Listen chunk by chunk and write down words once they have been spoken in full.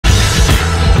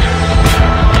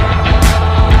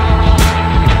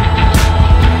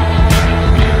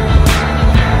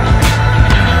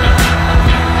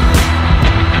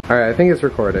I think it's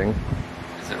recording.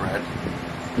 Is it red?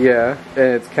 Yeah,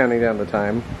 and it's counting down the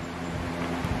time.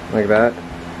 Like that.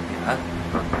 Yeah?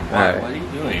 Why? Right. What are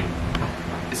you doing?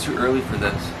 It's too early for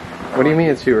this. What do you mean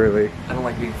it's too early? I don't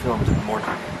like being filmed in the morning.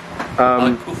 I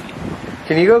like poofy.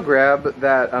 Can you go grab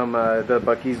that, the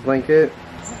Bucky's blanket?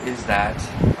 What is that?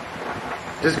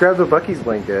 Just grab the Bucky's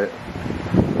blanket.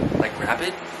 Like grab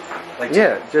it? Like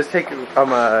yeah, just take,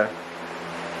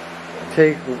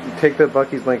 take the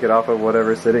Bucky's blanket off of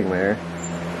whatever's sitting there.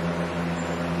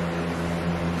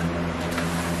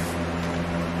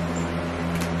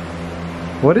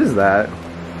 What is that?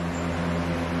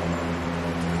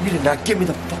 You did not give me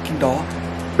the fucking dog.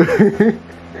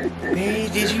 Hey,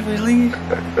 did you really?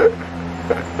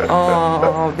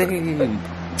 Oh, babe.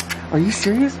 Are you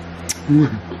serious?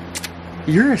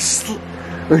 You're a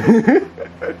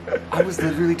I was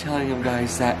literally telling him,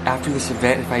 guys, that after this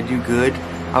event, if I do good,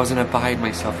 I was gonna buy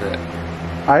myself it.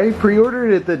 I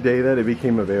pre-ordered it the day that it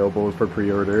became available for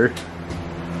pre-order.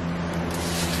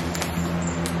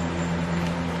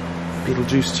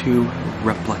 BeetleJuice 2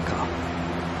 Replica.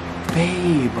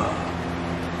 Babe.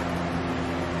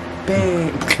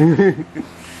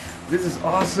 This is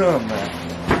awesome.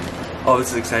 Oh,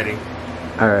 this is exciting.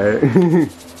 Alright.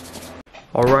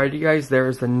 Alright, you guys,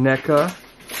 there's the Neca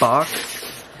box.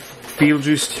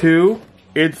 BeetleJuice 2.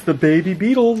 It's the baby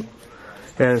beetle.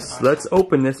 And let's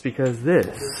open this because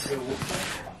this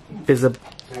is a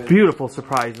beautiful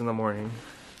surprise in the morning.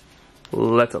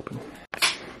 Let's open.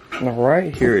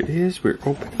 Alright, here it is. We're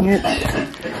opening it.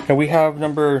 And we have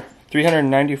number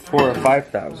 394 of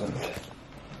 5,000.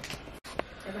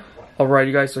 Alright,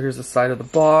 you guys, so here's the side of the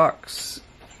box.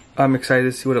 I'm excited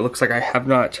to see what it looks like. I have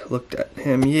not looked at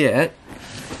him yet.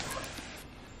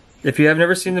 If you have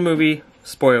never seen the movie,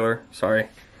 spoiler, sorry.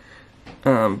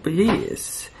 But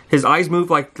yes. His eyes move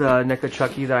like the Neca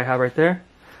Chucky that I have right there.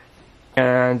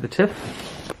 And the tip.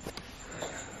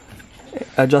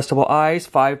 Adjustable eyes,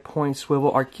 5-point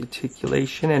swivel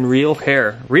articulation, and real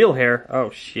hair. Real hair? Oh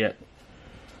shit.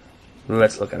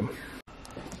 Let's look at him.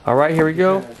 Alright, here we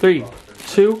go. 3,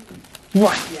 2,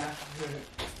 1.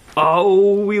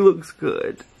 Oh, he looks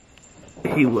good.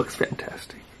 He looks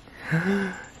fantastic.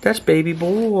 That's baby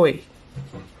boy.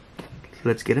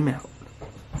 Let's get him out.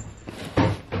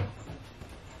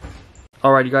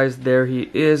 Alright, you guys, there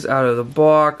he is out of the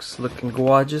box, looking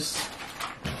gorgeous.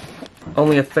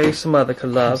 Only a face a mother could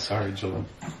love. I'm sorry, Joel.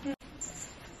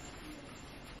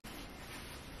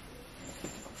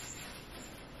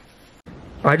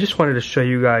 I just wanted to show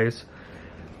you guys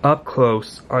up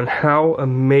close on how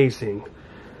amazing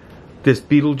this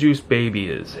BeetleJuice baby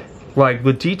is. Like,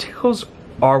 the details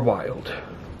are wild.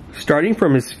 Starting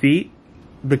from his feet,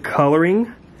 the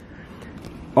coloring,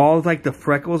 all like the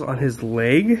freckles on his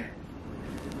leg,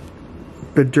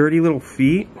 the dirty little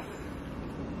feet.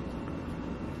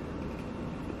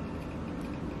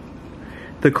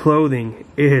 The clothing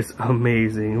is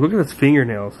amazing. Look at his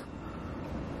fingernails.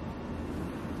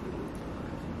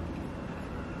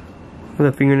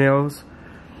 The fingernails.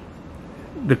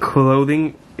 The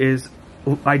clothing is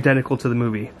identical to the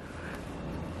movie.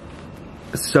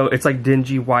 So it's like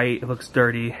dingy white. It looks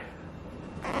dirty.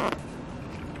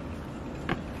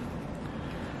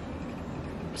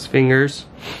 His fingers.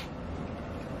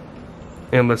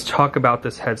 And let's talk about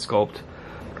this head sculpt.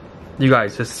 You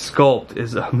guys, this sculpt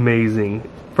is amazing.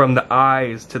 From the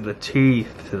eyes to the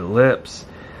teeth to the lips.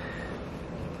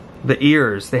 The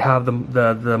ears, they have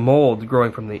the mold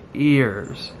growing from the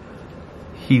ears.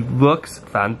 He looks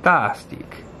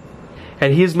fantastic.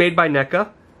 And he is made by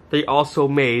Neca. They also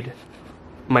made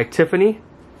my Tiffany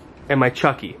and my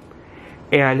Chucky.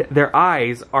 And their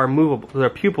eyes are movable. Their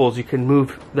pupils, you can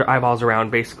move their eyeballs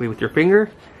around basically with your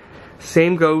finger.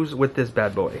 Same goes with this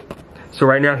bad boy. So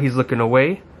right now he's looking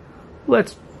away.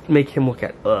 Let's make him look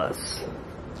at us.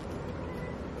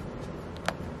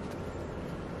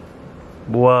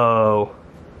 Whoa.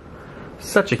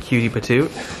 Such a cutie patoot.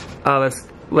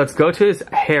 Let's go to his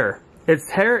hair. His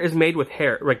hair is made with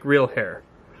hair, like real hair.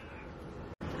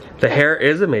 The hair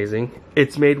is amazing.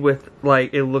 It's made with,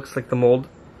 like, it looks like the mold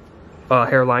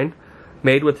hairline.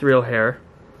 Made with real hair.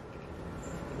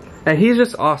 And he's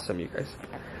just awesome, you guys.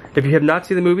 If you have not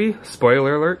seen the movie,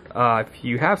 spoiler alert. If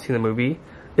you have seen the movie,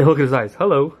 look at his eyes.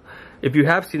 Hello. If you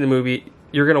have seen the movie,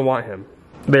 you're going to want him.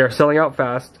 They are selling out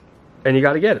fast, and you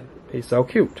got to get him. He's so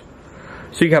cute.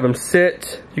 So you can have him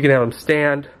sit. You can have him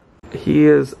stand. He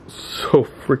is so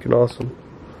freaking awesome.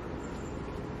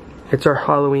 It's our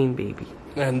Halloween baby.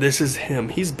 And this is him.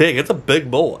 He's big. It's a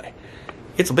big boy.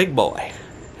 It's a big boy.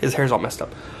 His hair's all messed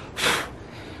up.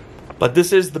 But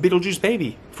this is the BeetleJuice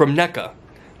baby from Neca.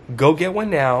 Go get one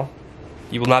now.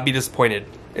 You will not be disappointed.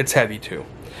 It's heavy too.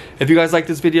 If you guys like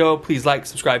this video, please like,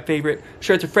 subscribe, favorite,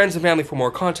 share it to friends and family for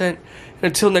more content. And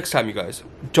until next time, you guys,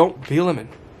 don't be a lemon.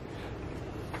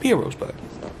 Be a rosebud.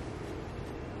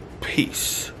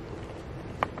 Peace.